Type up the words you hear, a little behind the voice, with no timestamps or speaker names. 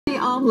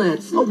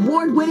omelets,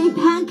 award-winning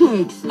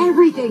pancakes.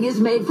 Everything is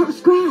made from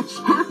scratch.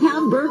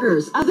 Half-pound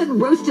burgers,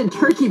 oven-roasted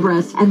turkey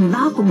breasts, and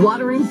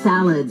mouth-watering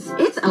salads.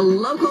 It's a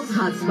locals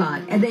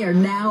hotspot, and they are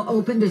now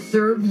open to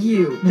serve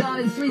you. Don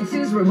and Sweet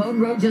Sue's, Ramon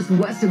Road, just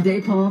west of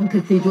Day Palm,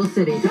 Cathedral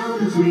City. Don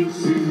and Sweet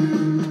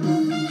Sue.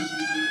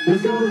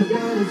 Let's go to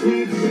Don and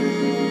Sweet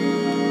Sue.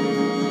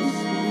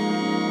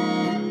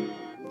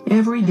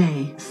 Every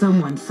day,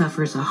 someone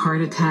suffers a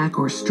heart attack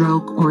or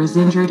stroke or is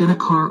injured in a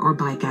car or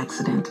bike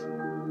accident.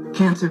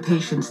 Cancer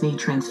patients need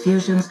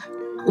transfusions.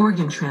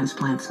 Organ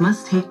transplants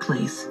must take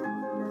place.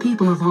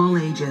 People of all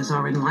ages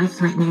are in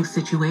life-threatening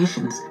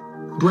situations.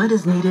 Blood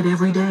is needed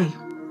every day.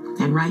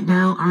 And right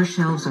now, our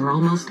shelves are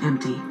almost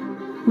empty.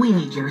 We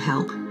need your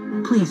help.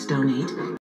 Please donate.